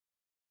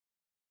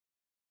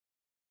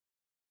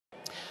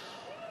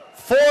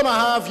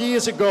4.5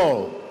 years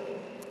ago,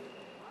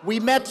 we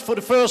met for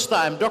the first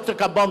time, Dr.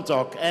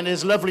 Cabantoc and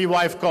his lovely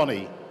wife,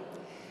 Connie.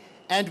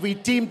 And we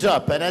teamed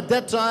up. And at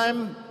that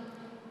time,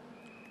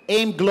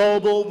 AIM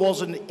Global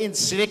was an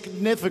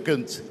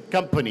insignificant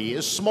company,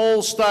 a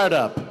small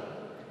startup.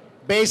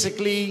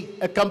 Basically,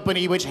 a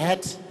company which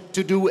had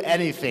to do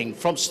anything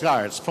from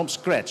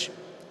scratch.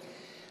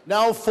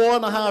 Now,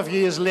 4.5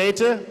 years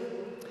later,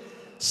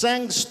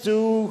 thanks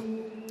to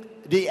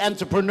the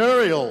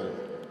entrepreneurial,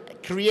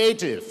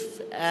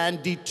 creative,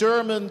 and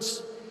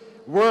determined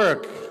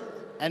work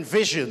and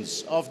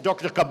visions of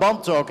Dr.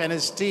 Cabantoc and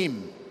his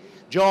team,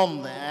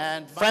 John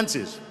and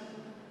Francis,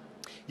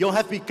 you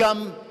have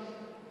become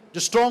the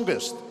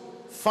strongest,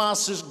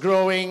 fastest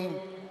growing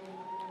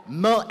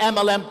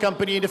MLM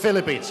company in the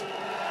Philippines.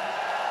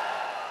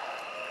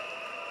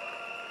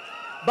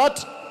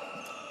 But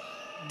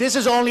this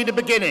is only the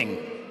beginning,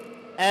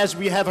 as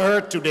we have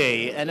heard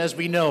today and as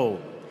we know.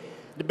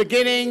 The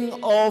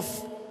beginning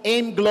of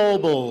AIM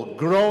Global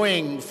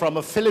growing from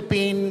a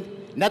Philippine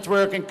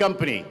networking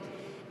company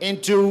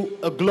into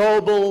a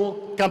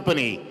global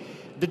company.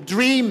 The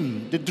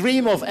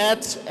dream of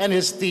Ed and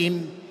his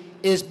team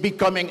is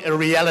becoming a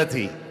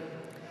reality.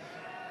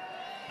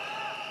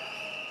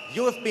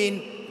 You've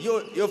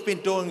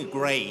been doing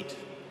great.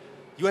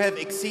 You have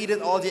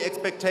exceeded all the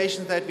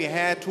expectations that we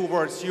had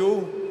towards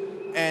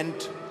you, and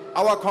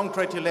our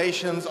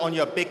congratulations on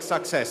your big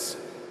success.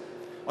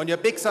 On your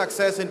big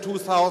success in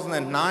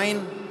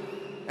 2009,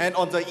 and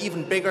on the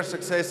even bigger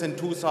success in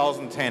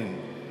 2010.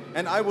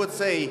 And I would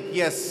say,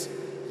 yes,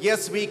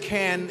 we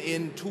can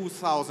in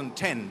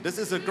 2010. This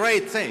is a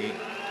great thing.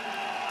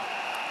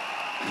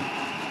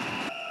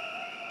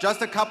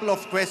 Just a couple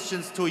of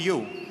questions to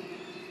you.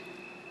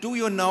 Do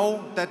you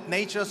know that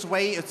Nature's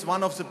Way is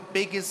one of the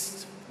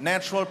biggest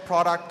natural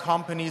product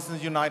companies in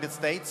the United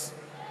States?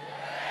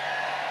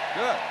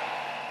 Good.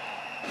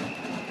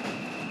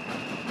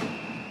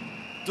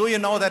 Do you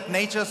know that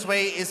Nature's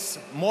Way is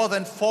more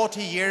than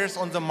 40 years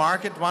on the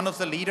market, one of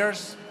the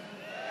leaders?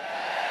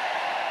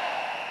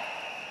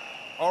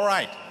 All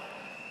right,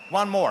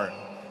 one more.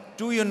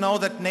 Do you know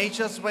that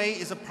Nature's Way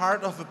is a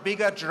part of a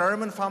bigger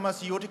German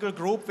pharmaceutical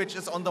group which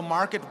is on the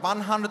market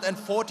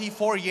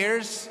 144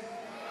 years?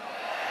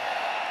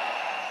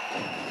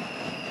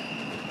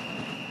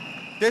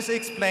 This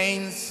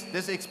explains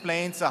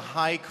the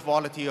high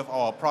quality of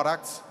our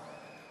products,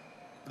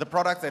 the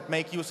products that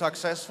make you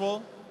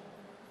successful,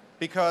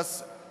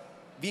 because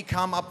we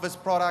come up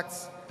with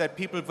products that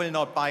people will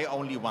not buy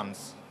only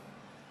once.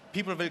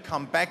 People will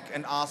come back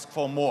and ask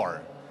for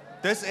more.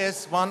 This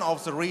is one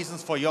of the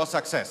reasons for your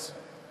success.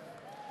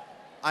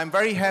 I'm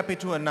very happy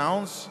to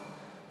announce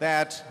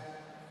that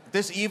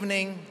this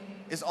evening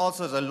is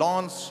also the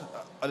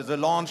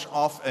launch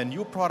of a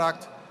new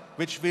product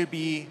which will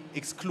be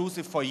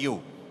exclusive for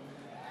you.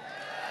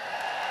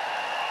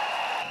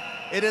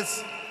 It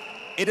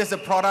is a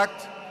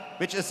product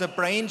which is a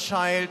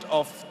brainchild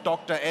of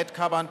Dr. Ed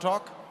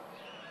Cabantoc,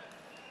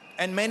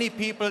 and many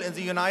people in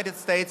the United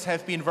States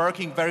have been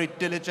working very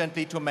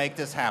diligently to make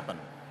this happen.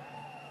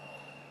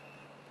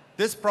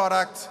 This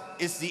product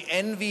is the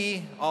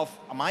envy of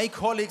my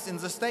colleagues in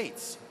the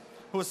States,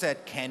 who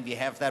said, can we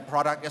have that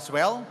product as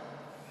well?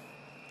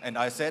 And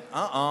I said,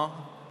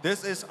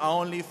 this is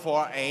only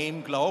for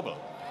AIM Global.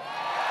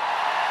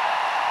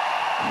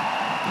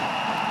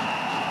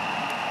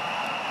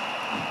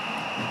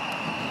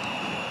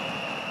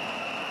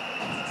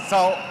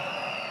 So,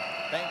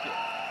 thank you.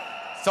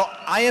 So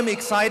I am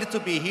excited to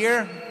be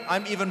here.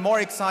 I'm even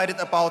more excited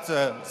about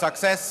the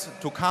success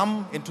to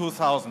come in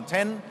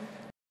 2010.